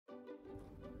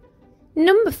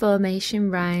Number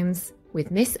formation rhymes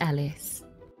with Miss Ellis.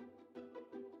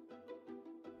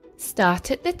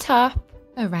 Start at the top,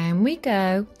 around we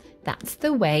go, that's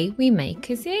the way we make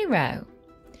a zero.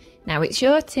 Now it's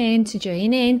your turn to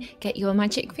join in, get your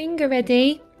magic finger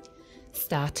ready.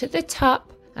 Start at the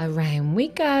top, around we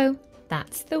go,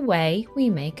 that's the way we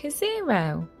make a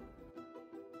zero.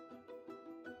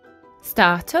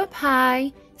 Start up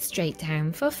high, straight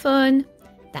down for fun,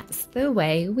 that's the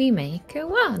way we make a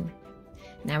one.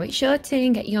 Now it's your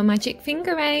turn, get your magic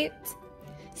finger out.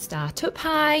 Start up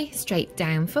high, straight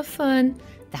down for fun,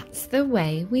 that's the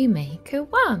way we make a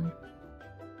one.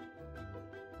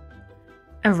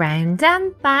 Around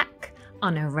and back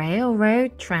on a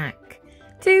railroad track,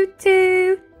 toot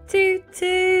toot, toot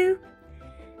toot.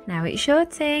 Now it's your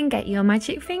turn, get your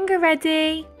magic finger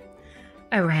ready.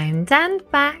 Around and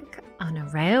back on a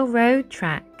railroad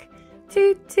track,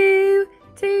 toot toot,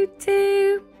 toot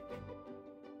toot.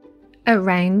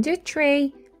 Around a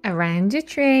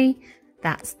tree,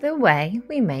 that's the way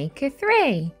we make a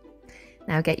three.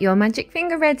 Now get your magic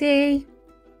finger ready.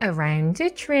 Around a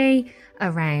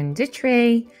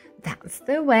tree, that's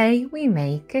the way we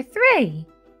make a three.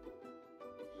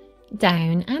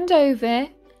 Down and over,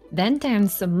 then down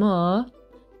some more,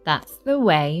 that's the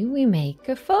way we make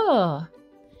a four.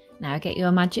 Now get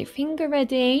your magic finger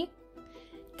ready.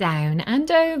 Down and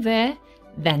over,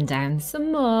 then down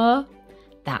some more,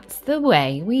 that's the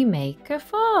way we make a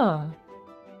four.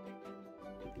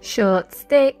 Short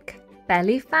stick,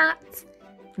 belly fat,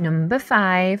 number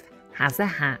 5 has a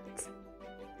hat.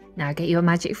 Now get your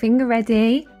magic finger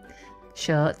ready.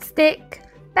 Short stick,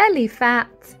 belly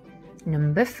fat,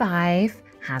 number 5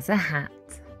 has a hat.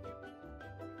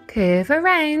 Curve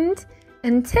around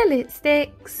until it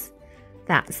sticks,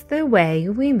 that's the way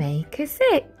we make a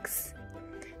 6.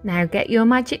 Now get your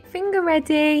magic finger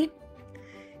ready.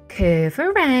 Curve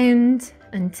around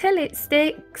until it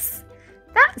sticks,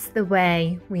 that's the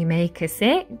way we make a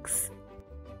 6.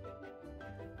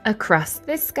 Across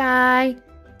the sky,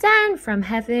 down from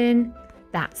heaven,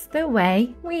 that's the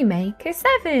way we make a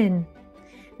 7.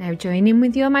 Now join in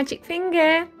with your magic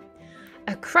finger.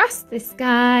 Across the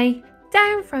sky,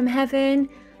 down from heaven,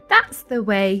 that's the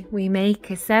way we make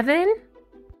a 7.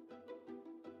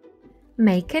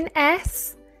 Make an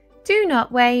S, do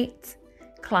not wait,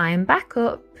 climb back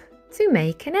up to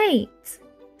make an 8.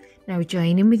 Now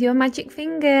join in with your magic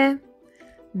finger.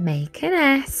 Make an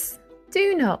S,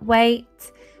 do not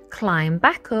wait, climb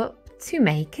back up to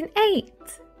make an 8.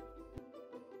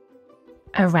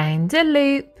 Around a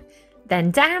loop,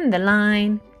 then down the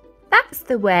line, that's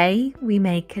the way we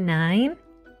make a 9.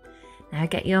 Now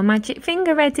get your magic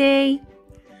finger ready.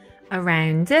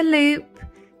 Around a loop,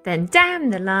 then down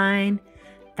the line,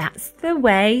 that's the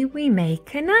way we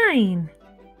make a 9.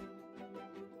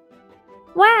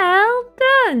 Well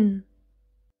done!